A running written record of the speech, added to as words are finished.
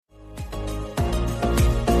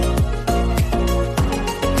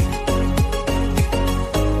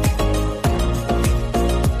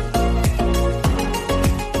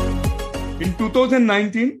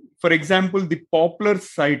2019, for example, the popular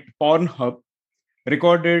site Pornhub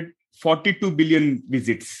recorded 42 billion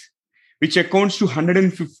visits, which accounts to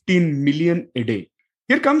 115 million a day.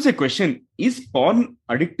 Here comes a question. Is porn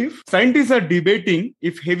addictive? Scientists are debating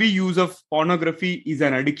if heavy use of pornography is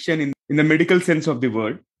an addiction in the medical sense of the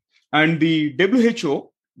word. And the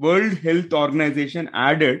WHO, World Health Organization,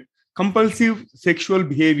 added compulsive sexual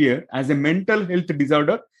behavior as a mental health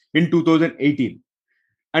disorder in 2018.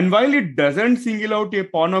 And while it doesn't single out a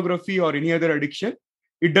pornography or any other addiction,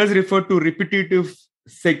 it does refer to repetitive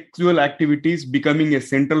sexual activities becoming a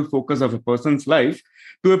central focus of a person's life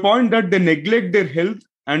to a point that they neglect their health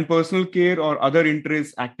and personal care or other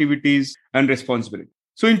interests, activities, and responsibility.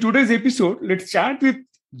 So in today's episode, let's chat with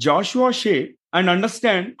Joshua Shea and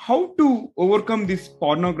understand how to overcome this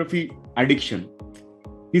pornography addiction.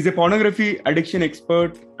 He's a pornography addiction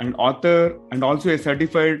expert and author and also a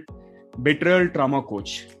certified betrayal trauma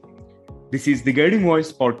coach. This is the Guiding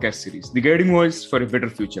Voice podcast series, The Guiding Voice for a Better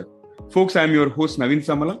Future. Folks, I'm your host, Naveen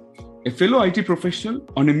Samala, a fellow IT professional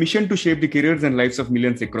on a mission to shape the careers and lives of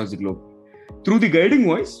millions across the globe. Through The Guiding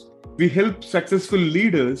Voice, we help successful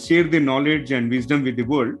leaders share their knowledge and wisdom with the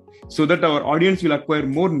world so that our audience will acquire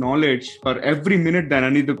more knowledge for every minute than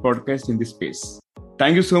any other podcast in this space.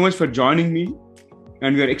 Thank you so much for joining me.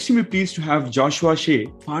 And we are extremely pleased to have Joshua Shea,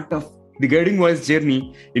 part of the Guiding Voice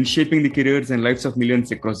journey in shaping the careers and lives of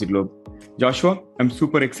millions across the globe. Joshua, I'm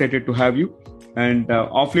super excited to have you. And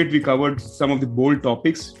off late, we covered some of the bold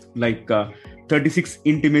topics like 36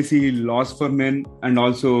 intimacy laws for men and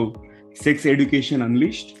also sex education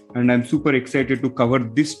unleashed. And I'm super excited to cover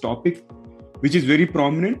this topic, which is very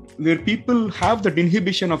prominent, where people have that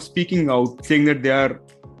inhibition of speaking out, saying that they are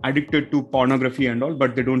addicted to pornography and all,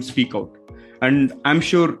 but they don't speak out. And I'm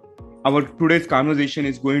sure our today's conversation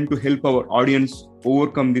is going to help our audience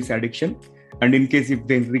overcome this addiction. And in case if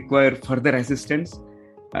they require further assistance,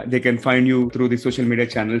 they can find you through the social media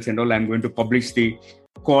channels and all. I'm going to publish the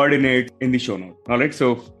coordinates in the show notes. All right.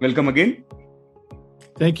 So welcome again.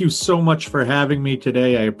 Thank you so much for having me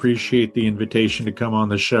today. I appreciate the invitation to come on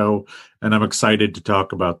the show, and I'm excited to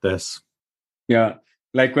talk about this. Yeah.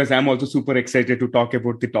 Likewise, I'm also super excited to talk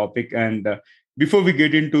about the topic. And before we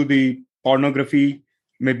get into the pornography,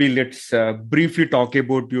 maybe let's briefly talk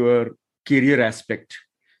about your career aspect.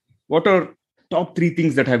 What are top 3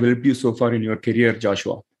 things that have helped you so far in your career,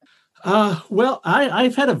 Joshua?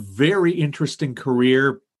 I've had a very interesting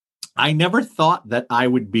career. I never thought that I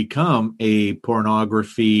would become a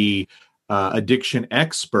pornography addiction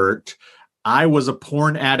expert. I was a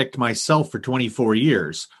porn addict myself for 24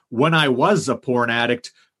 years. When I was a porn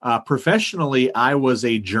addict, professionally, I was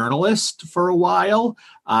a journalist for a while.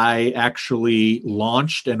 I actually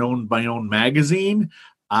launched and owned my own magazine.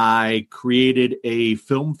 I created a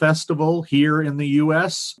film festival here in the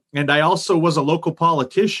U.S., and I also was a local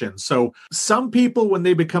politician. So some people, when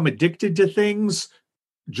they become addicted to things,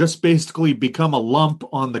 just basically become a lump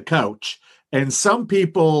on the couch. And some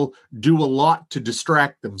people do a lot to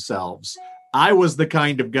distract themselves. I was the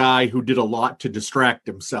kind of guy who did a lot to distract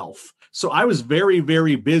himself. So I was very,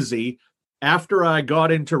 very busy. After I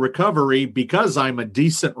got into recovery, because I'm a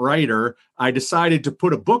decent writer, I decided to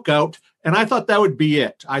put a book out, and I thought that would be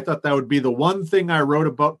it. I thought that would be the one thing I wrote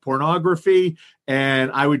about pornography,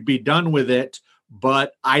 and I would be done with it.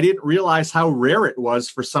 But I didn't realize how rare it was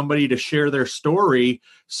for somebody to share their story.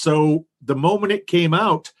 So the moment it came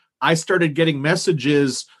out, I started getting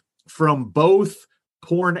messages from both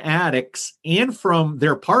porn addicts and from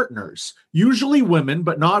their partners, usually women,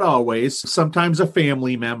 but not always, sometimes a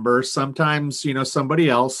family member, sometimes, somebody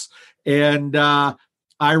else. And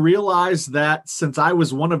I realized that since I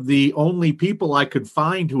was one of the only people I could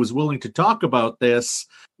find who was willing to talk about this,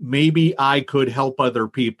 maybe I could help other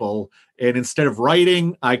people. And instead of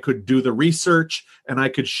writing, I could do the research and I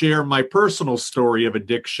could share my personal story of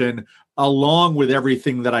addiction along with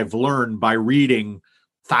everything that I've learned by reading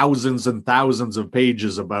thousands and thousands of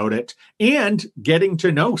pages about it and getting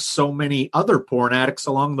to know so many other porn addicts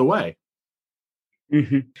along the way.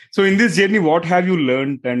 Mm-hmm. So in this journey, what have you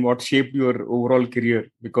learned and what shaped your overall career?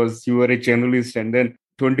 Because you were a journalist and then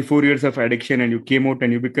 24 years of addiction and you came out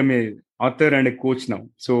and you become an author and a coach now.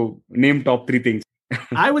 So name top 3 things.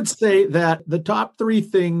 I would say that the top 3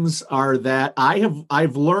 things are that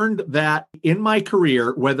I've learned that in my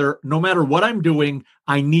career, no matter what I'm doing,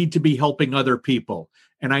 I need to be helping other people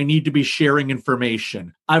and I need to be sharing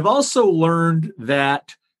information. I've also learned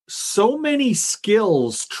that so many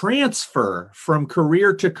skills transfer from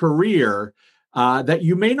career to career that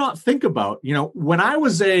you may not think about. When I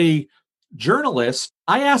was a journalist,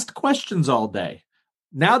 I asked questions all day.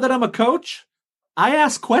 Now that I'm a coach, I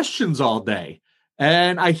ask questions all day.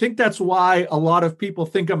 And I think that's why a lot of people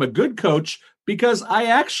think I'm a good coach, because I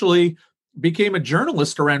actually became a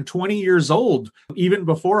journalist around 20 years old, even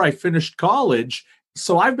before I finished college.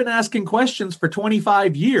 So I've been asking questions for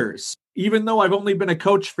 25 years. Even though I've only been a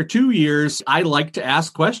coach for 2 years, I like to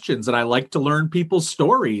ask questions and I like to learn people's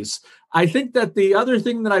stories. I think that the other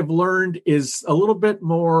thing that I've learned is a little bit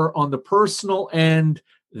more on the personal end,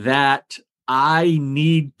 that I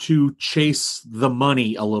need to chase the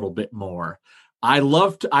money a little bit more. I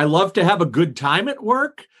love to have a good time at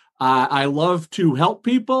work. I love to help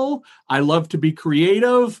people. I love to be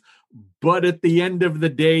creative. But at the end of the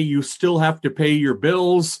day, you still have to pay your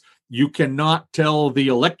bills. You cannot tell the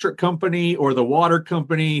electric company or the water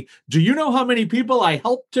company, do you know how many people I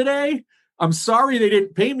helped today? I'm sorry they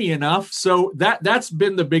didn't pay me enough. So that's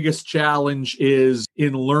been the biggest challenge, is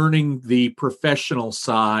in learning the professional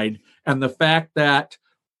side, and the fact that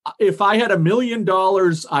if I had $1 million,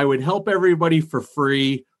 I would help everybody for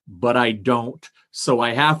free, but I don't. So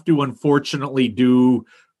I have to unfortunately do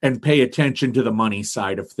and pay attention to the money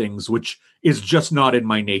side of things, which is just not in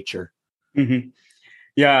my nature. Mm-hmm.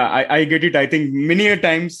 Yeah, I get it. I think many a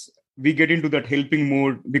times we get into that helping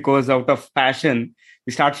mode because out of passion,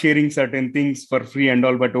 we start sharing certain things for free and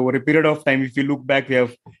all. But over a period of time, if you look back, we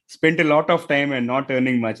have spent a lot of time and not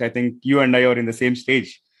earning much. I think you and I are in the same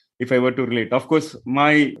stage, if I were to relate. Of course,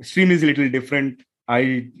 my stream is a little different.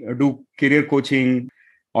 I do career coaching,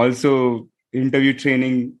 also interview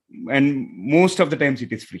training, and most of the times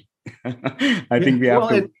it is free. I think we have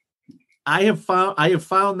to. I have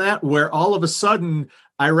found that where all of a sudden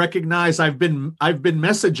I recognize I've been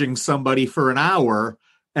messaging somebody for an hour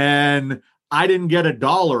and I didn't get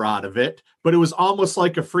 $1 out of it, but it was almost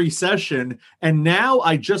like a free session. And now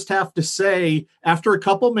I just have to say, after a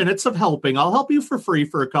couple minutes of helping, I'll help you for free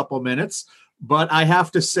for a couple minutes, but I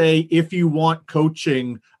have to say, if you want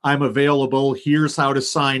coaching, I'm available. Here's how to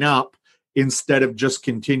sign up, instead of just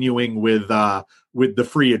continuing with the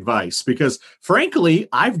free advice. Because frankly,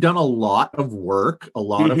 I've done a lot of work, a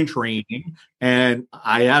lot of training, and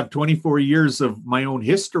I have 24 years of my own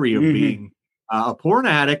history of being a porn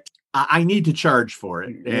addict. I need to charge for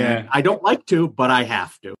it. And I don't like to, but I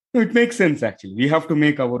have to. It makes sense, actually. We have to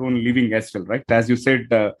make our own living as well, right? As you said,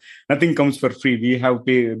 nothing comes for free. We have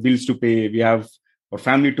bills to pay. We have our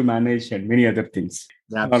family to manage and many other things.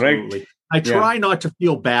 Absolutely. Right? I try not to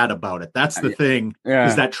feel bad about it. That's the thing,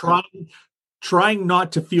 is that trying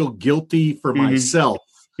not to feel guilty for myself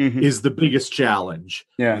is the biggest challenge.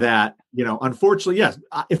 That, unfortunately, yes,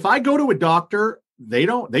 if I go to a doctor,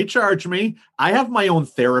 they charge me. I have my own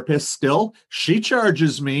therapist still. She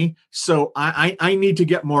charges me. So I need to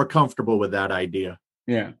get more comfortable with that idea.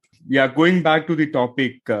 Yeah. Going back to the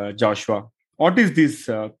topic, Joshua, what is this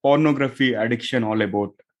pornography addiction all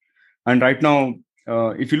about? And right now,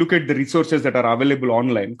 if you look at the resources that are available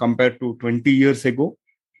online compared to 20 years ago,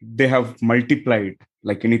 they have multiplied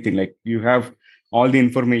like anything. Like, you have all the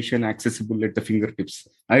information accessible at the fingertips.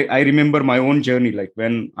 I remember my own journey, like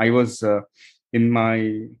when I was in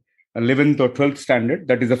my 11th or 12th standard.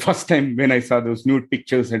 That is the first time when I saw those nude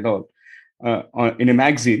pictures and all in a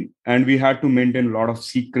magazine. And we had to maintain a lot of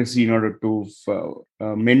secrecy in order to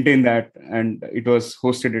maintain that. And it was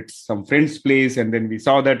hosted at some friend's place. And then we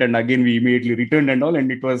saw that. And again, we immediately returned and all.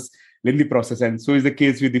 And it was lengthy process. And so is the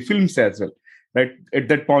case with the films as well. Right. At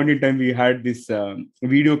that point in time, we had this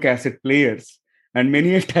video cassette players. And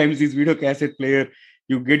many a times this video cassette player,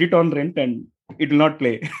 you get it on rent and it will not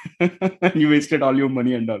play. You wasted all your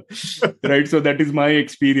money and all. Right. So that is my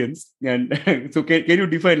experience. And so can you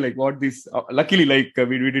define like what this, luckily, like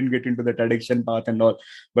we didn't get into that addiction path and all.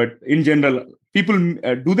 But in general, people,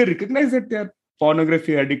 do they recognize that they are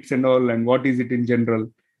pornography addicts and all? And what is it in general?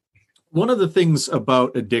 One of the things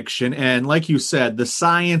about addiction, and like you said, the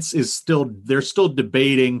science is they're still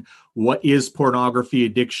debating what is pornography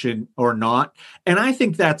addiction or not. And I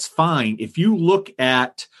think that's fine. If you look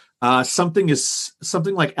at something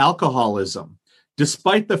like alcoholism,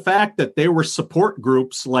 despite the fact that there were support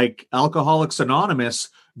groups like Alcoholics Anonymous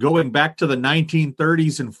going back to the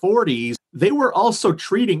 1930s and 40s, they were also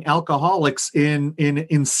treating alcoholics in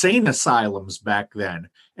insane asylums back then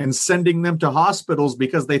and sending them to hospitals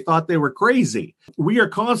because they thought they were crazy. We are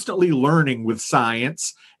constantly learning with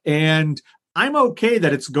science, and I'm okay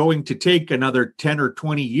that it's going to take another 10 or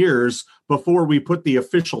 20 years before we put the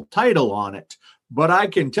official title on it. But I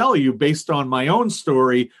can tell you, based on my own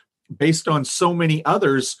story, based on so many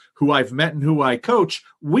others who I've met and who I coach,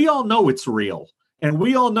 we all know it's real and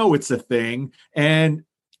we all know it's a thing. And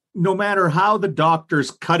no matter how the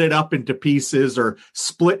doctors cut it up into pieces or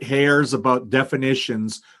split hairs about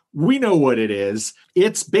definitions, we know what it is.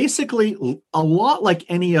 It's basically a lot like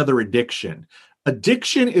any other addiction.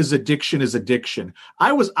 Addiction is addiction is addiction.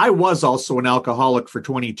 I was also an alcoholic for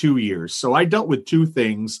 22 years. So I dealt with two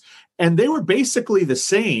things and they were basically the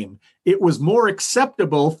same. It was more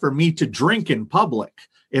acceptable for me to drink in public.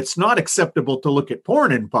 It's not acceptable to look at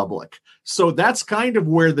porn in public. So that's kind of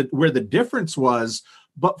where the difference was.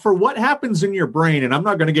 But for what happens in your brain, and I'm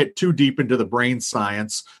not going to get too deep into the brain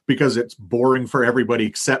science because it's boring for everybody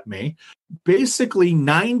except me. Basically,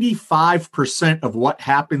 95% of what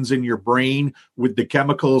happens in your brain with the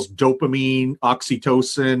chemicals dopamine,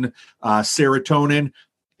 oxytocin, serotonin,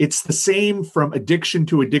 it's the same from addiction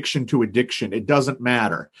to addiction to addiction. It doesn't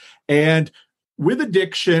matter. And with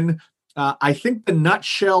addiction, I think the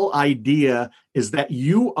nutshell idea is that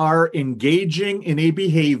you are engaging in a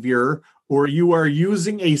behavior or you are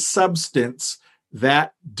using a substance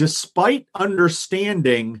that, despite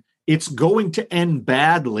understanding it's going to end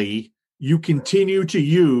badly, you continue to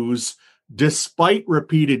use despite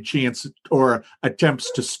repeated chances or attempts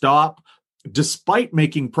to stop, despite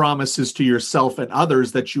making promises to yourself and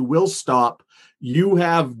others that you will stop. You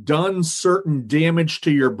have done certain damage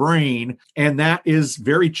to your brain, and that is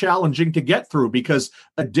very challenging to get through because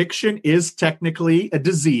addiction is technically a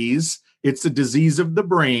disease. It's a disease of the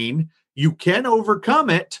brain. You can overcome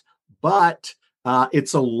it, but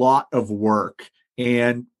it's a lot of work.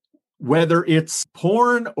 And whether it's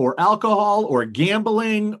porn or alcohol or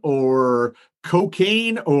gambling or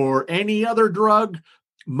cocaine or any other drug,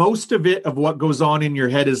 most of it, of what goes on in your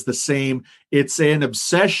head is the same. It's an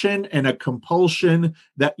obsession and a compulsion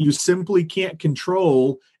that you simply can't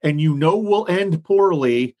control and you know will end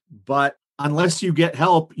poorly, but unless you get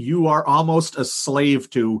help, you are almost a slave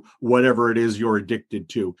to whatever it is you're addicted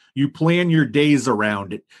to. You plan your days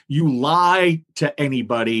around it. You lie to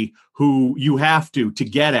anybody who you have to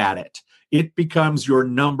get at it. It becomes your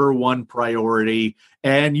number one priority,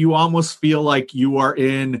 and you almost feel like you are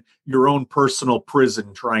in your own personal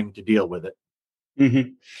prison trying to deal with it.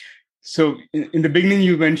 Mm-hmm. So in the beginning,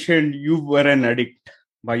 you mentioned you were an addict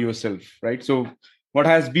by yourself, right? So what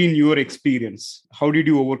has been your experience? How did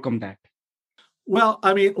you overcome that? Well,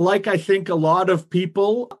 I mean, like I think a lot of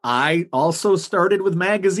people, I also started with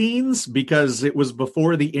magazines because it was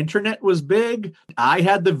before the internet was big. I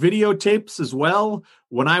had the videotapes as well.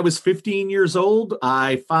 When I was 15 years old,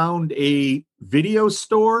 I found a video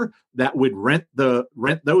store that would rent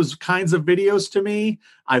those kinds of videos to me.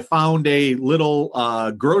 I found a little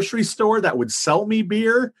grocery store that would sell me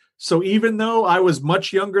beer. So even though I was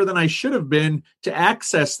much younger than I should have been to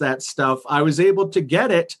access that stuff, I was able to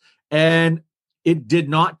get it. And it did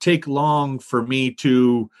not take long for it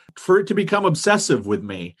to become obsessive with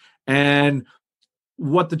me. And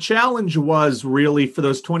what the challenge was really for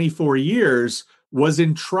those 24 years was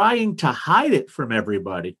in trying to hide it from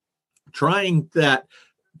everybody, trying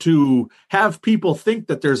to have people think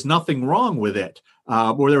that there's nothing wrong with it,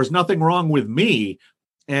 or there was nothing wrong with me.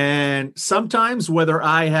 And sometimes, whether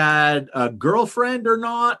I had a girlfriend or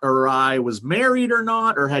not, or I was married or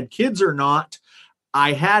not, or had kids or not,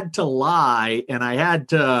 I had to lie and I had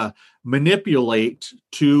to manipulate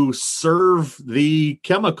to serve the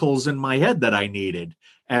chemicals in my head that I needed.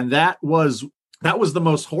 And that was the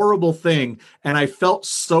most horrible thing. And I felt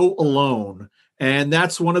so alone. And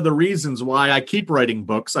that's one of the reasons why I keep writing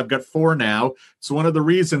books. I've got 4 now. It's one of the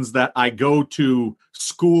reasons that I go to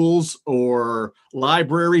schools or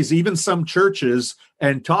libraries, even some churches,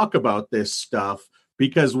 and talk about this stuff,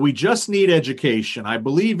 because we just need education. I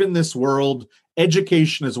believe in this world,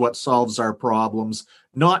 education is what solves our problems,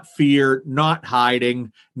 not fear, not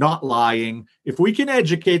hiding, not lying. If we can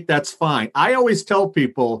educate, that's fine. I always tell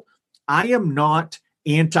people I am not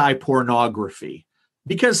anti-pornography,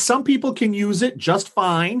 because some people can use it just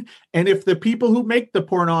fine. And if the people who make the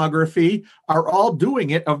pornography are all doing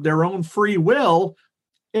it of their own free will,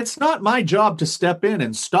 it's not my job to step in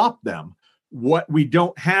and stop them. What we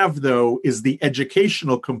don't have, though, is the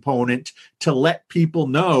educational component to let people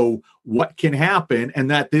know what can happen and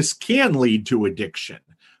that this can lead to addiction.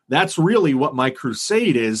 That's really what my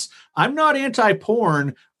crusade is. I'm not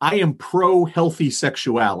anti-porn. I am pro-healthy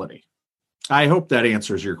sexuality. I hope that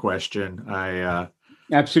answers your question.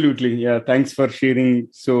 Absolutely. Yeah. Thanks for sharing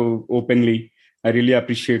so openly. I really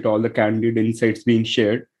appreciate all the candid insights being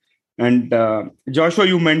shared. And Joshua,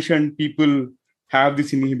 you mentioned people have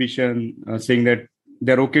this inhibition, saying that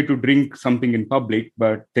they're okay to drink something in public,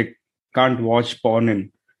 but they can't watch porn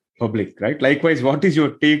in public, right? Likewise, what is your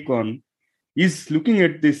take on, is looking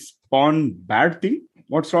at this porn bad thing?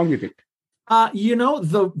 What's wrong with it?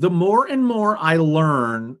 The more and more I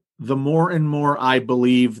learn, the more and more I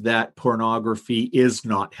believe that pornography is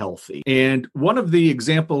not healthy. And one of the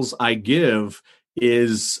examples I give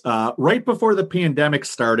is right before the pandemic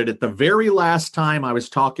started, at the very last time I was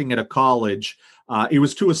talking at a college, it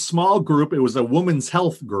was to a small group. It was a women's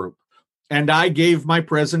health group. And I gave my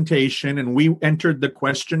presentation and we entered the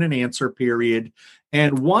question and answer period.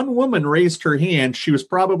 And one woman raised her hand. She was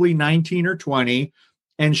probably 19 or 20.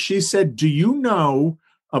 And she said, "Do you know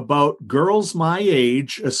about girls my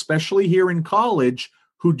age, especially here in college,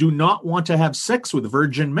 who do not want to have sex with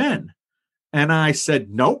virgin men?" And I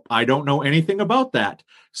said, "Nope, I don't know anything about that."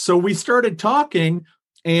 So we started talking,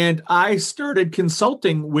 and I started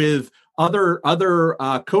consulting with other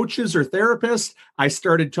coaches or therapists. I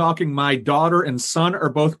started talking. My daughter and son are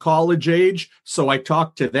both college age, so I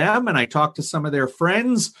talked to them, and I talked to some of their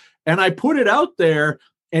friends, and I put it out there,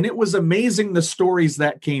 and it was amazing the stories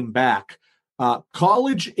that came back.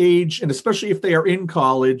 College age, and especially if they are in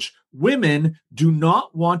college, women do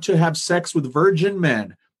not want to have sex with virgin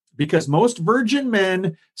men, because most virgin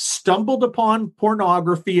men stumbled upon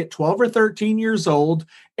pornography at 12 or 13 years old.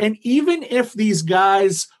 And even if these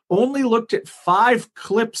guys only looked at 5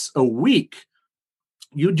 clips a week,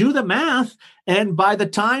 you do the math, and by the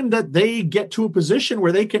time that they get to a position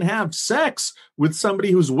where they can have sex with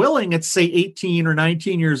somebody who's willing at, say, 18 or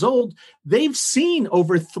 19 years old, they've seen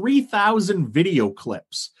over 3,000 video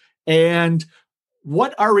clips. And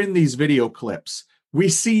what are in these video clips? We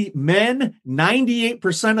see men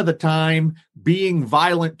 98% of the time being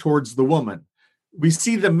violent towards the woman. We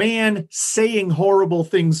see the man saying horrible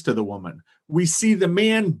things to the woman. We see the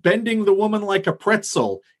man bending the woman like a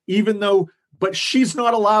pretzel, but she's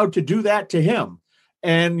not allowed to do that to him.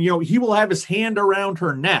 And, he will have his hand around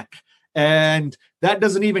her neck. And that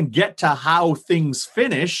doesn't even get to how things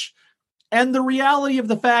finish. And the reality of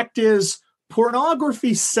the fact is,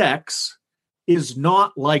 pornography sex is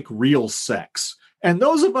not like real sex. And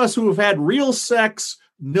those of us who have had real sex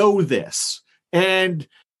know this. And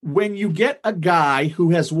when you get a guy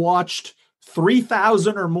who has watched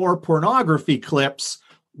 3,000 or more pornography clips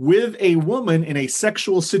with a woman in a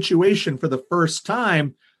sexual situation for the first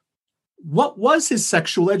time, what was his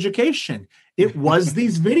sexual education? It was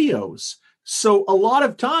these videos. So a lot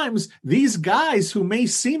of times these guys who may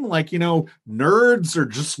seem like, nerds or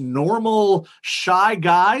just normal shy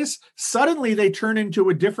guys, suddenly they turn into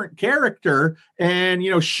a different character and,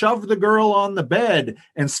 shove the girl on the bed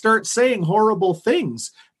and start saying horrible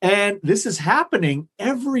things. And this is happening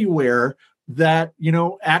everywhere that,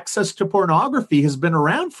 access to pornography has been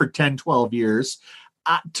around for 10, 12 years.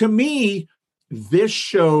 To me, this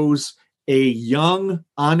shows a young,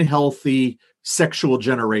 unhealthy sexual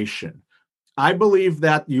generation. I believe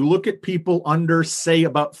that you look at people under, say,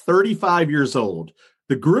 about 35 years old.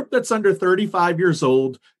 The group that's under 35 years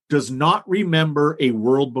old does not remember a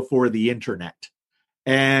world before the internet.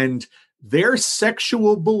 And their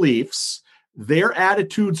sexual beliefs, their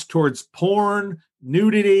attitudes towards porn,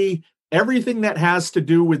 nudity, everything that has to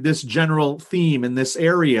do with this general theme in this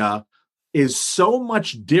area is so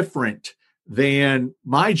much different than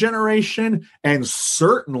my generation, and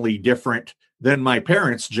certainly different than my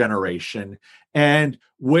parents' generation. And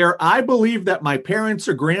where I believe that my parents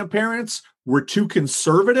or grandparents were too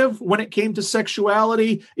conservative when it came to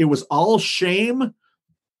sexuality, it was all shame.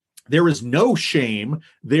 There is no shame.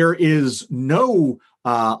 There is no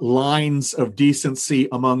lines of decency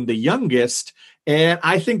among the youngest. And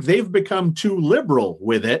I think they've become too liberal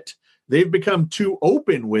with it. They've become too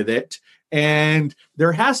open with it. And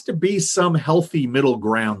there has to be some healthy middle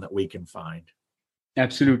ground that we can find.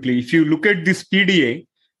 Absolutely. If you look at this PDA,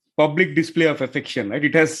 public display of affection, right,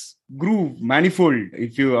 it has grew manifold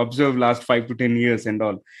if you observe last 5 to 10 years and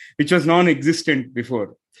all, which was non-existent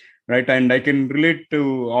before, right? And I can relate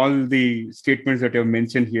to all the statements that you have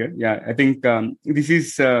mentioned here. Yeah, I think this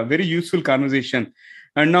is a very useful conversation.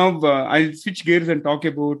 And now I'll switch gears and talk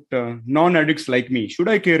about non-addicts like me. Should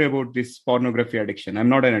I care about this pornography addiction? I'm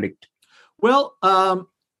not an addict. Well,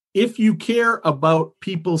 if you care about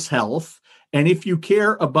people's health, and if you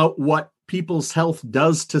care about what people's health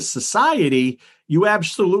does to society, you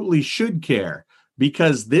absolutely should care,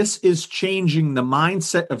 because this is changing the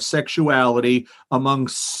mindset of sexuality among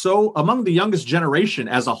the youngest generation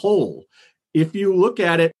as a whole. If you look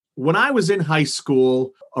at it, when I was in high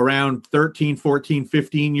school, around 13, 14,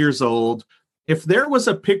 15 years old, if there was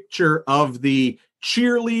a picture of the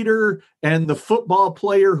cheerleader and the football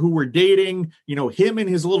player who were dating, him in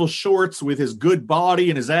his little shorts with his good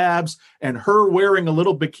body and his abs, and her wearing a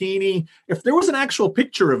little bikini, if there was an actual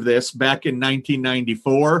picture of this back in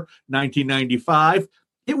 1994, 1995,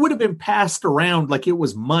 it would have been passed around like it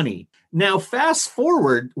was money. Now, fast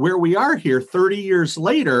forward where we are here 30 years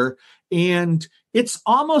later, and it's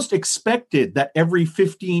almost expected that every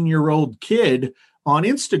 15-year-old kid on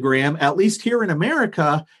Instagram, at least here in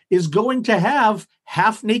America, is going to have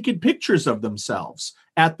half-naked pictures of themselves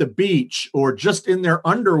at the beach or just in their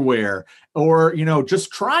underwear or,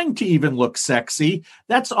 just trying to even look sexy.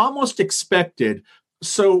 That's almost expected.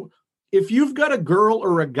 So if you've got a girl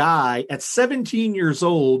or a guy at 17 years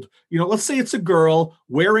old, let's say it's a girl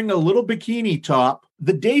wearing a little bikini top,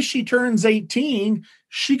 the day she turns 18,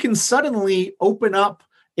 she can suddenly open up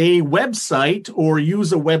a website or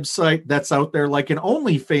use a website that's out there like an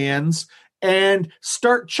OnlyFans and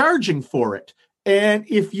start charging for it. And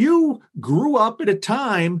if you grew up at a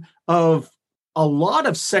time of a lot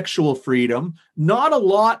of sexual freedom, not a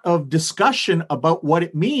lot of discussion about what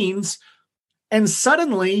it means, and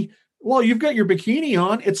suddenly, well, you've got your bikini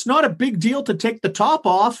on, it's not a big deal to take the top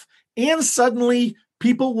off, and suddenly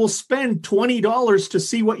people will spend $20 to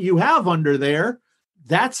see what you have under there.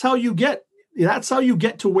 That's how you get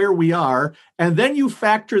to where we are. And then you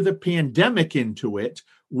factor the pandemic into it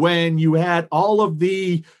when you had all of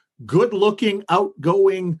the good-looking,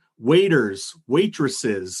 outgoing waiters,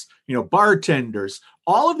 waitresses, bartenders,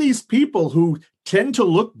 all of these people who tend to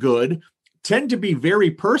look good, tend to be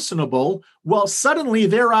very personable. Well, suddenly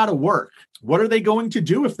they're out of work. What are they going to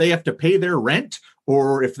do if they have to pay their rent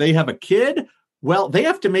or if they have a kid? Well, they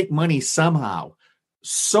have to make money somehow.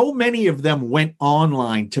 So many of them went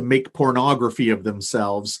online to make pornography of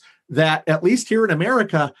themselves that, at least here in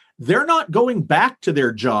America, they're not going back to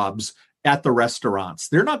their jobs at the restaurants.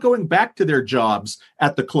 They're not going back to their jobs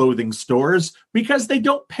at the clothing stores because they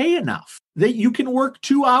don't pay enough. You can work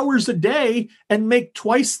 2 hours a day and make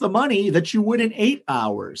twice the money that you would in 8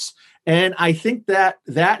 hours. And I think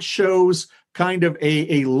that shows kind of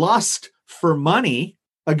a lust for money.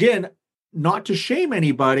 Again, not to shame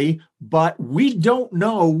anybody, but we don't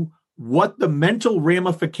know what the mental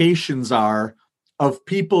ramifications are of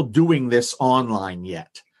people doing this online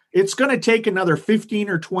yet. It's going to take another 15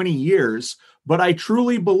 or 20 years, but I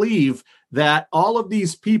truly believe that all of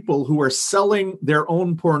these people who are selling their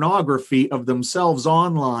own pornography of themselves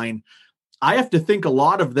online, I have to think a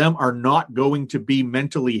lot of them are not going to be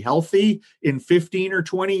mentally healthy in 15 or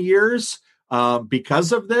 20 years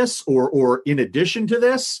because of this or in addition to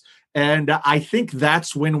this. And I think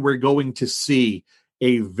that's when we're going to see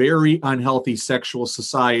a very unhealthy sexual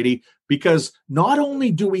society, because not only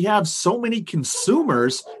do we have so many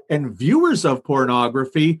consumers and viewers of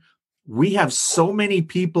pornography, we have so many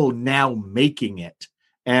people now making it.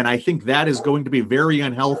 And I think that is going to be very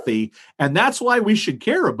unhealthy. And that's why we should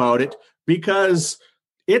care about it, because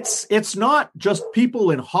it's not just people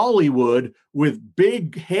in Hollywood with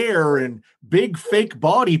big hair and big fake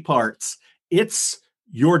body parts. It's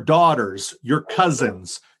your daughters, your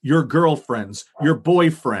cousins, your girlfriends, your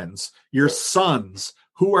boyfriends, your sons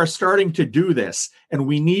who are starting to do this. And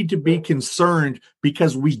we need to be concerned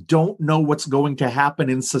because we don't know what's going to happen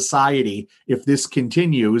in society if this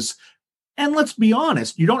continues. And let's be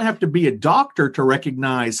honest, you don't have to be a doctor to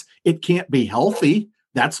recognize it can't be healthy.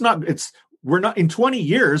 We're not in 20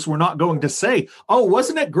 years, we're not going to say, oh,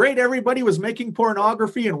 wasn't it great? Everybody was making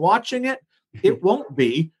pornography and watching it. It won't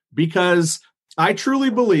be, because I truly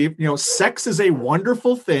believe, sex is a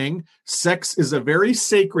wonderful thing. Sex is a very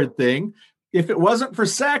sacred thing. If it wasn't for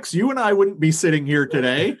sex, you and I wouldn't be sitting here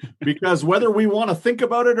today, because whether we want to think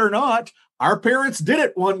about it or not, our parents did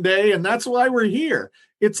it one day, and that's why we're here.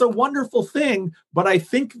 It's a wonderful thing, but I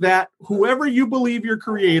think that whoever you believe your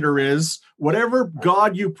creator is, whatever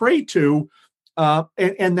God you pray to,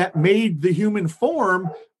 and that made the human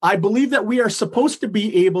form, I believe that we are supposed to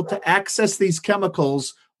be able to access these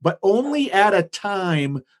chemicals, but only at a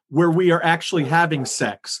time where we are actually having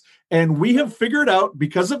sex. And we have figured out,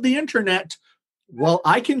 because of the internet, well,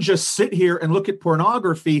 I can just sit here and look at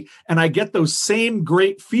pornography and I get those same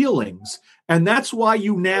great feelings. And that's why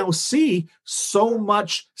you now see so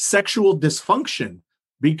much sexual dysfunction,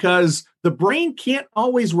 because the brain can't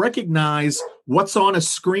always recognize what's on a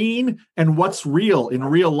screen and what's real in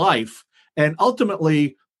real life. And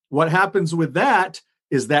ultimately, what happens with that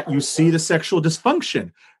is that you see the sexual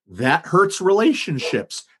dysfunction. That hurts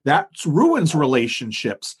relationships. That ruins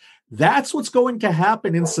relationships. That's what's going to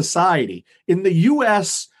happen in society. In the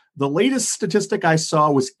US, the latest statistic I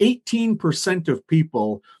saw was 18% of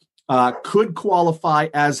people could qualify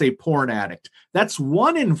as a porn addict. That's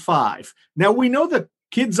 1 in 5. Now, we know that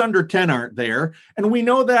kids under 10 aren't there, and we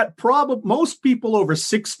know that most people over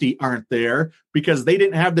 60 aren't there because they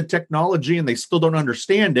didn't have the technology and they still don't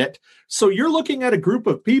understand it. So you're looking at a group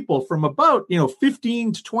of people from about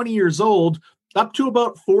 15 to 20 years old up to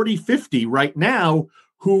about 40, 50 right now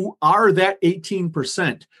who are that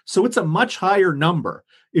 18%. So it's a much higher number.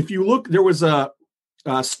 If you look, there was a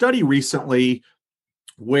study recently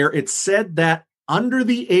where it said that under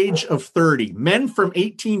the age of 30, men from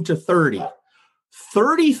 18 to 30,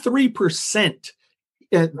 33%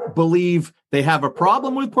 believe they have a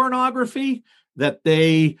problem with pornography, that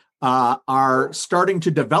they are starting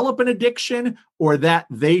to develop an addiction, or that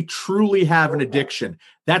they truly have an addiction.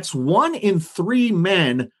 That's 1 in 3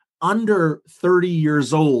 men under 30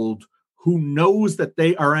 years old who knows that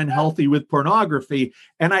they are unhealthy with pornography.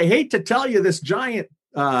 And I hate to tell you this giant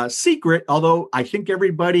secret, although I think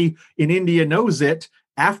everybody in India knows it.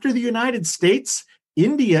 After the United States,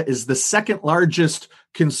 India is the second largest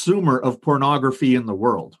consumer of pornography in the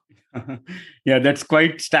world. Yeah, that's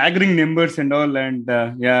quite staggering numbers and all. And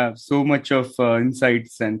yeah, so much of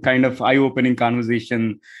insights and kind of eye-opening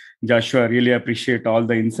conversation. Joshua, really appreciate all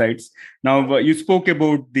the insights. Now, you spoke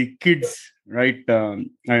about the kids, right?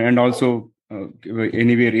 And also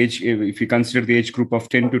anywhere age, if you consider the age group of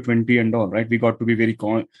 10 to 20 and all, right? We got to be very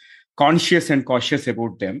conscious and cautious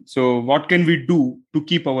about them. So what can we do to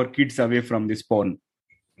keep our kids away from this porn?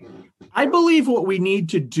 I believe what we need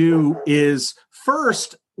to do is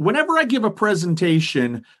first, whenever I give a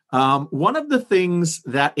presentation, one of the things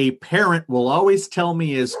that a parent will always tell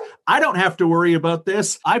me is, I don't have to worry about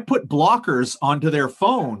this. I put blockers onto their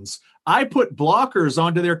phones. I put blockers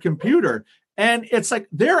onto their computer. And it's like,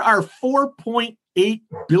 there are 4.8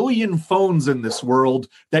 billion phones in this world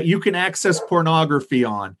that you can access pornography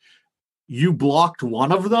on. You blocked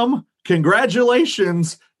one of them?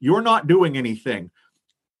 Congratulations, you're not doing anything.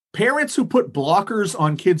 Parents who put blockers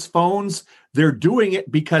on kids' phones, they're doing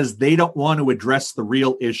it because they don't want to address the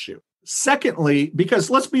real issue. Secondly, because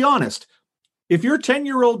let's be honest, if your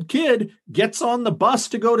 10-year-old kid gets on the bus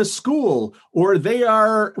to go to school, or they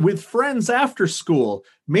are with friends after school,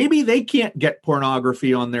 maybe they can't get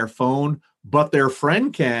pornography on their phone, but their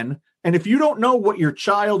friend can. And if you don't know what your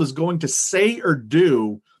child is going to say or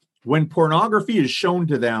do when pornography is shown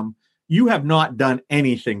to them, you have not done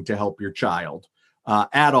anything to help your child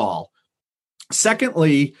at all.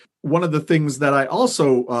 Secondly, one of the things that I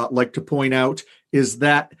also like to point out is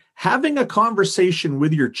that having a conversation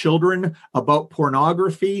with your children about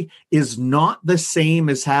pornography is not the same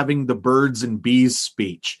as having the birds and bees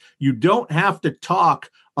speech. You don't have to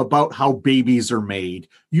talk about how babies are made.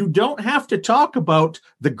 You don't have to talk about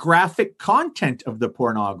the graphic content of the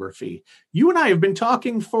pornography. You and I have been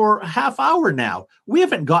talking for a half hour now. We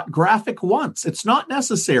haven't got graphic once. It's not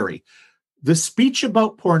necessary. The speech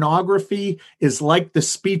about pornography is like the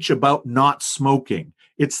speech about not smoking.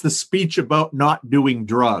 It's the speech about not doing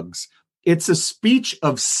drugs. It's a speech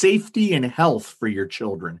of safety and health for your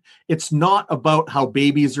children. It's not about how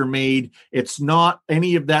babies are made. It's not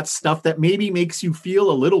any of that stuff that maybe makes you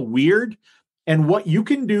feel a little weird. And what you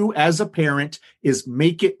can do as a parent is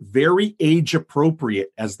make it very age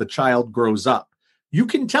appropriate as the child grows up. You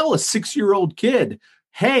can tell a 6-year-old kid,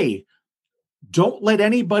 hey, don't let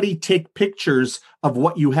anybody take pictures of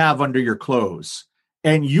what you have under your clothes.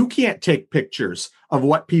 And you can't take pictures of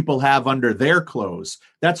what people have under their clothes.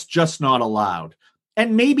 That's just not allowed.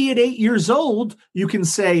 And maybe at 8 years old, you can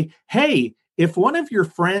say, hey, if one of your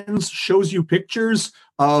friends shows you pictures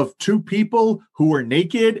of 2 people who are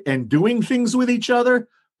naked and doing things with each other,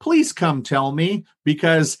 please come tell me,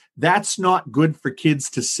 because that's not good for kids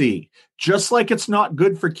to see. Just like it's not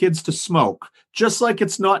good for kids to smoke, just like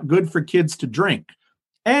it's not good for kids to drink.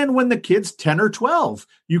 And when the kid's 10 or 12,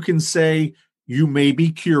 you can say, you may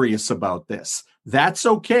be curious about this. That's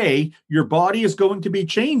okay. Your body is going to be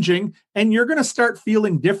changing and you're going to start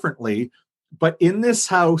feeling differently. But in this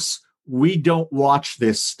house, we don't watch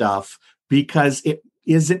this stuff because it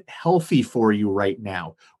isn't healthy for you right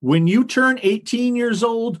now. When you turn 18 years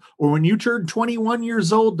old or when you turn 21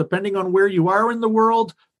 years old, depending on where you are in the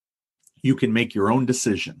world, you can make your own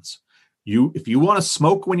decisions. If you want to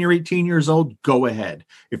smoke when you're 18 years old, go ahead.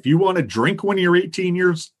 If you want to drink when you're 18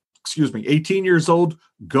 years old,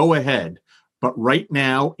 go ahead. But right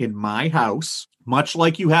now in my house, much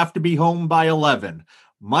like you have to be home by 11,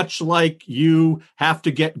 much like you have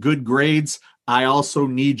to get good grades, I also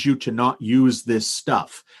need you to not use this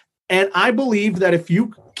stuff. And I believe that if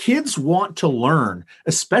kids want to learn,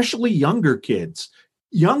 especially young kids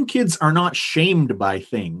are not shamed by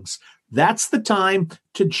things. That's the time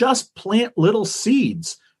to just plant little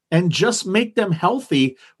seeds and just make them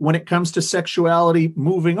healthy when it comes to sexuality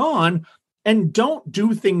moving on. And don't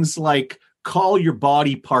do things like call your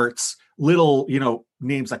body parts little,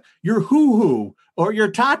 names like your hoo-hoo or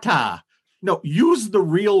your ta-ta. No, use the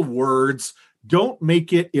real words. Don't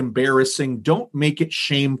make it embarrassing. Don't make it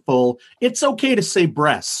shameful. It's okay to say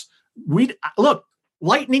breasts. Look,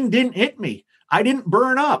 lightning didn't hit me. I didn't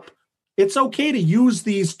burn up. It's okay to use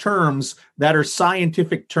these terms that are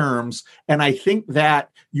scientific terms. And I think that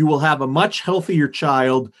you will have a much healthier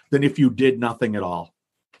child than if you did nothing at all.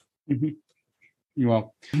 Mhm.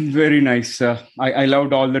 Wow, very nice. I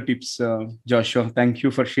loved all the tips, Joshua. Thank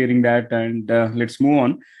you for sharing that. And let's move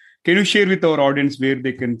on. Can you share with our audience where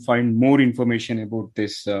they can find more information about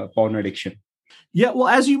this porn addiction? Yeah, well,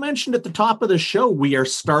 as you mentioned at the top of the show, we are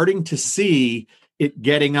starting to see it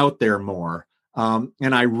getting out there more.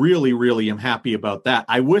 And I really, really am happy about that.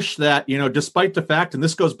 I wish that, despite the fact, and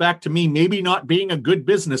this goes back to me maybe not being a good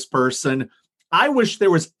business person, I wish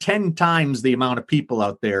there was 10 times the amount of people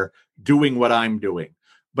out there doing what I'm doing.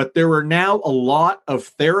 But there are now a lot of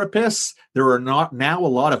therapists. There are not now a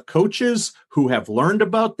lot of coaches who have learned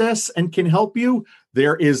about this and can help you.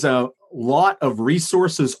 There is a lot of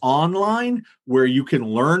resources online where you can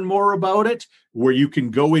learn more about it, where you can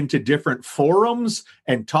go into different forums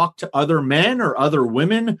and talk to other men or other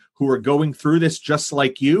women who are going through this just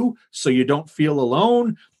like you, so you don't feel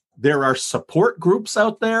alone. There are support groups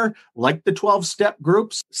out there like the 12-step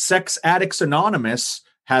groups. Sex Addicts Anonymous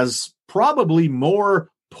has probably more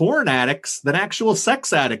porn addicts than actual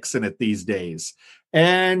sex addicts in it these days.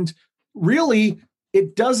 And really,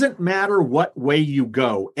 it doesn't matter what way you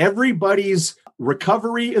go. Everybody's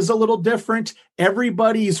recovery is a little different.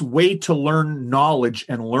 Everybody's way to learn knowledge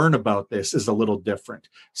and learn about this is a little different.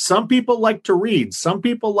 Some people like to read. Some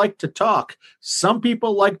people like to talk. Some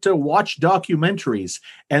people like to watch documentaries,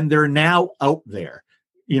 and they're now out there,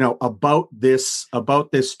 about this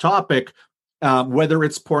topic, whether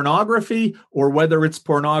it's pornography or whether it's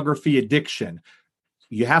pornography addiction.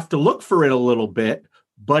 You have to look for it a little bit,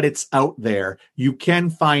 but it's out there. You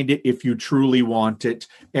can find it if you truly want it.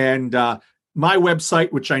 And my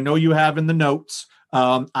website, which I know you have in the notes,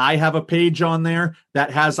 I have a page on there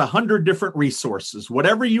that has 100 different resources.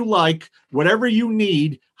 Whatever you like, whatever you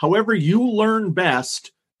need, however you learn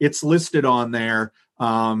best, it's listed on there.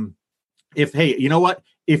 Hey, you know what?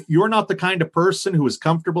 If you're not the kind of person who is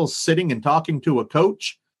comfortable sitting and talking to a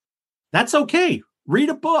coach, that's okay. Read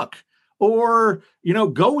a book. Or,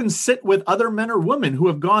 go and sit with other men or women who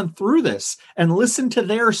have gone through this and listen to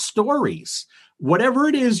their stories. Whatever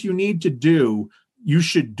it is you need to do, you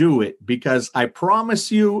should do it, because I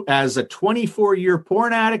promise you, as a 24-year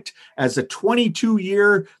porn addict, as a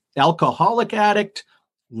 22-year alcoholic addict,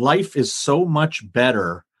 life is so much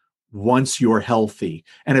better once you're healthy.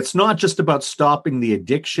 And it's not just about stopping the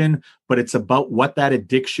addiction, but it's about what that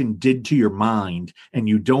addiction did to your mind. And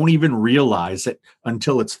you don't even realize it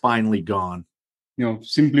until it's finally gone.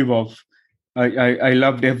 Simply wow. I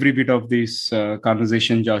loved every bit of this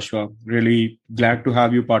conversation, Joshua. Really glad to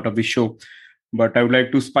have you part of the show. But I would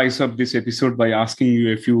like to spice up this episode by asking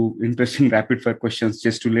you a few interesting rapid fire questions,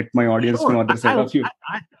 just to let my audience know other side of you.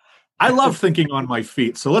 I love thinking on my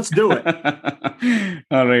feet, so let's do it.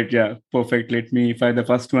 All right, yeah, perfect. Let me fire the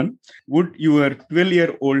first one. Would your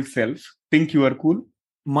 12-year-old self think you are cool?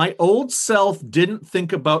 My old self didn't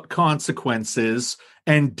think about consequences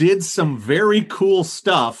and did some very cool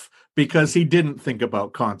stuff because he didn't think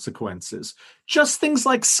about consequences. Just things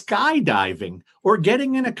like skydiving or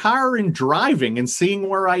getting in a car and driving and seeing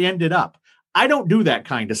where I ended up. I don't do that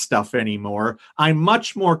kind of stuff anymore. I'm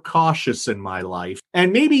much more cautious in my life,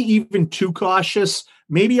 and maybe even too cautious.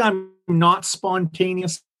 Maybe I'm not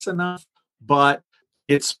spontaneous enough, but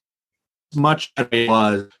it's much as it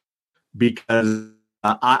was, because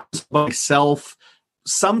I myself,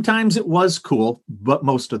 sometimes it was cool, but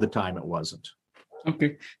most of the time it wasn't.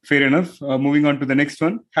 Okay, fair enough. Moving on to the next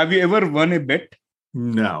one. Have you ever won a bet?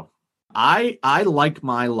 No. I like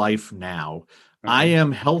my life now. Okay. I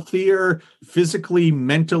am healthier physically,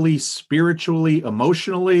 mentally, spiritually,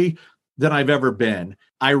 emotionally than I've ever been.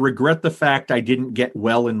 I regret the fact I didn't get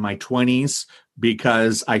well in my 20s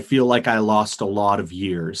because I feel like I lost a lot of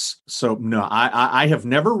years. So no, I have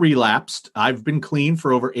never relapsed. I've been clean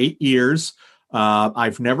for over 8 years.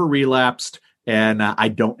 I've never relapsed, and I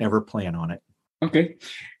don't ever plan on it. Okay,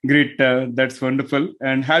 great. That's wonderful.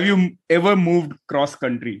 And have you ever moved cross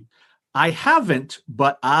country? I haven't,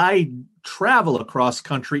 but I travel across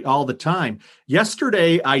country all the time.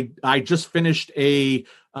 Yesterday, I just finished a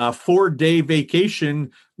 4-day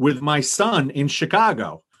vacation with my son in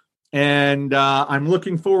Chicago, and I'm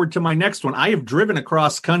looking forward to my next one. I have driven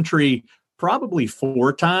across country probably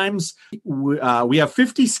 4 times. We have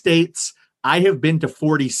 50 states. I have been to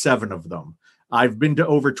 47 of them. I've been to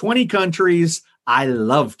over 20 countries. I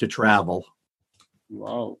love to travel.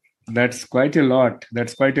 Wow, that's quite a lot.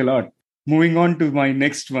 Moving on to my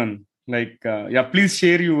next one. Please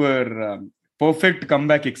share your perfect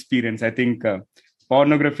comeback experience. I think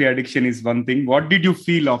pornography addiction is one thing. What did you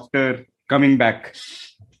feel after coming back?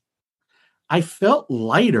 I felt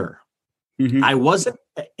lighter. Mhm. I wasn't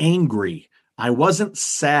angry. I wasn't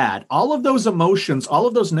sad. All of those emotions, all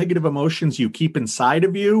of those negative emotions you keep inside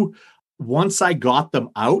of you, once I got them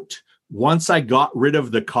out, once I got rid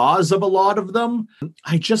of the cause of a lot of them,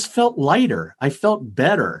 I just felt lighter. I felt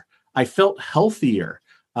better. I felt healthier.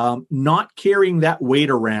 Not carrying that weight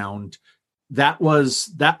around, that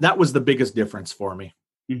was the biggest difference for me.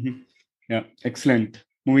 Mhm. Yeah, excellent.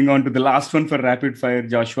 Moving on to the last one for rapid fire,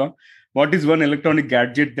 Joshua. What is one electronic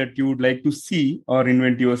gadget that you would like to see or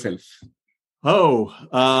invent yourself?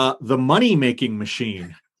 The money making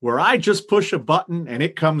machine where I just push a button and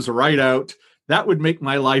it comes right out. That would make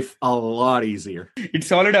my life a lot easier.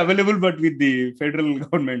 It's already available, but with the federal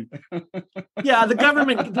government. Yeah, the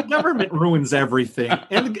government ruins everything,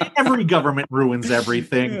 and every government ruins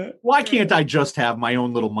everything. Why can't I just have my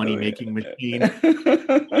own little money making machine?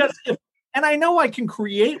 Because and I know I can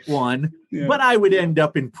create one, Yeah. but I would end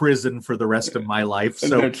up in prison for the rest of my life.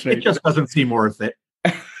 So That's right. It just doesn't seem worth it.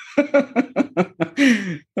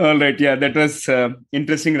 All right. Yeah, that was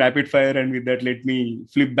interesting rapid fire. And with that, let me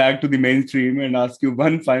flip back to the mainstream and ask you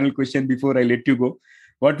one final question before I let you go.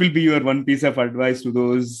 What will be your one piece of advice to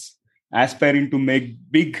those aspiring to make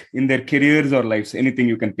big in their careers or lives? Anything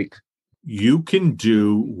you can pick. You can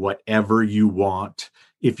do whatever you want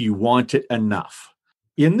if you want it enough.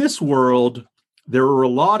 In this world, there are a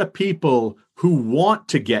lot of people who want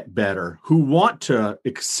to get better, who want to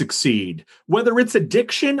succeed, whether it's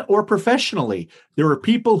addiction or professionally. There are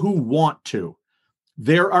people who want to.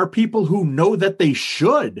 There are people who know that they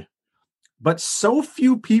should. But so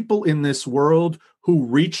few people in this world who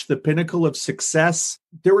reach the pinnacle of success.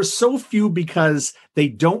 There are so few because they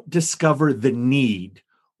don't discover the need.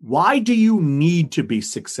 Why do you need to be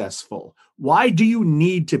successful? Why do you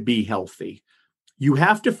need to be healthy? You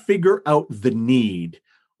have to figure out the need.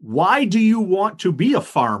 Why do you want to be a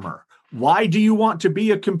farmer? Why do you want to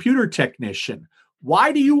be a computer technician?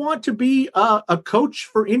 Why do you want to be a coach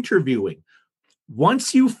for interviewing?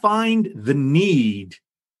 Once you find the need,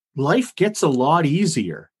 life gets a lot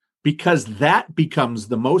easier because that becomes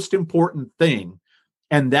the most important thing.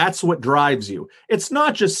 And that's what drives you. It's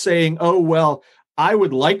not just saying, oh, well, I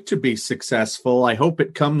would like to be successful. I hope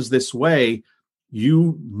it comes this way.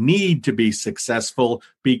 You need to be successful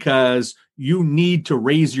because you need to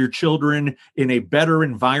raise your children in a better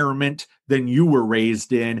environment than you were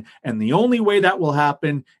raised in. And the only way that will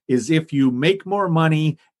happen is if you make more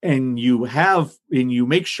money and you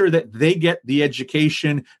make sure that they get the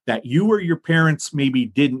education that you or your parents maybe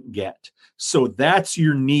didn't get. So that's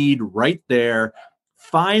your need right there.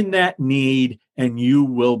 Find that need and you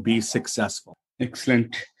will be successful.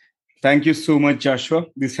 Excellent. Thank you so much, Joshua.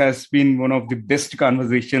 This has been one of the best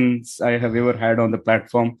conversations I have ever had on the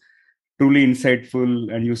platform. Truly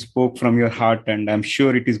insightful, and you spoke from your heart. And I'm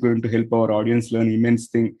sure it is going to help our audience learn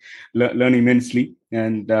immensely.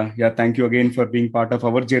 And thank you again for being part of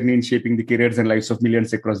our journey in shaping the careers and lives of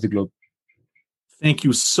millions across the globe. Thank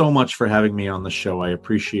you so much for having me on the show. I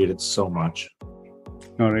appreciate it so much.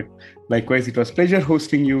 All right. Likewise, it was a pleasure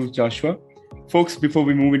hosting you, Joshua. Folks, before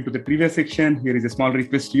we move into the trivia section, here is a small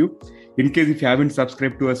request to you. In case if you haven't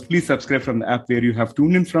subscribed to us, please subscribe from the app where you have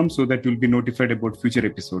tuned in from so that you'll be notified about future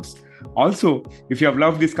episodes. Also, if you have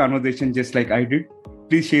loved this conversation just like I did,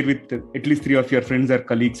 please share with at least 3 of your friends or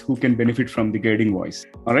colleagues who can benefit from the guiding voice.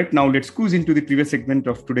 All right, now let's cruise into the trivia segment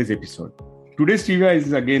of today's episode. Today's trivia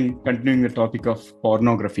is again continuing the topic of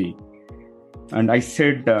pornography. And I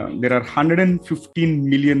said there are 115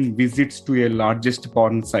 million visits to a largest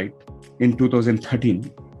porn site in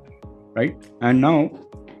 2013, right? And now,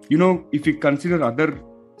 if you consider other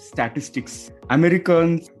statistics,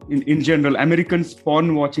 Americans, in general, Americans'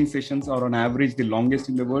 porn watching sessions are on average the longest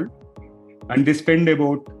in the world. And they spend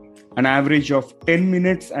about an average of 10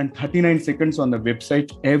 minutes and 39 seconds on the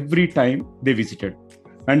website every time they visited.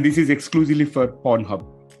 And this is exclusively for Pornhub.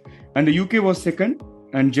 And the UK was second,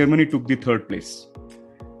 and Germany took the third place.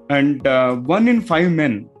 And 1 in 5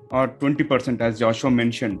 men, or 20%, as Joshua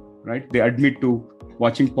mentioned, right? They admit to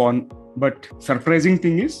watching porn. But surprising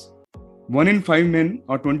thing is, 1 in 5 men,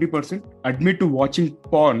 or 20%, admit to watching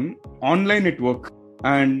porn online at work.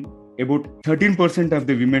 And about 13% of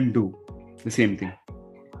the women do the same thing.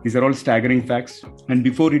 These are all staggering facts. And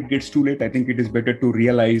before it gets too late, I think it is better to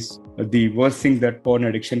realize the worst thing that porn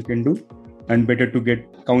addiction can do, and better to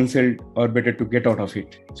get counseled or better to get out of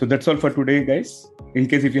it. So that's all for today, guys. In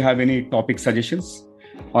case if you have any topic suggestions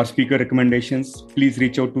or speaker recommendations, please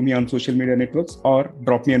reach out to me on social media networks or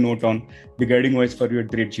drop me a note on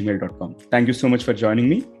theguidingvoiceforyou@gmail.com. Thank you so much for joining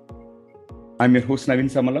me. I'm your host, Naveen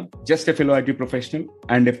Samala, just a fellow IT professional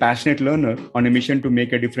and a passionate learner on a mission to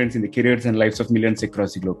make a difference in the careers and lives of millions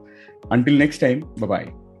across the globe. Until next time,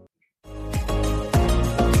 bye-bye.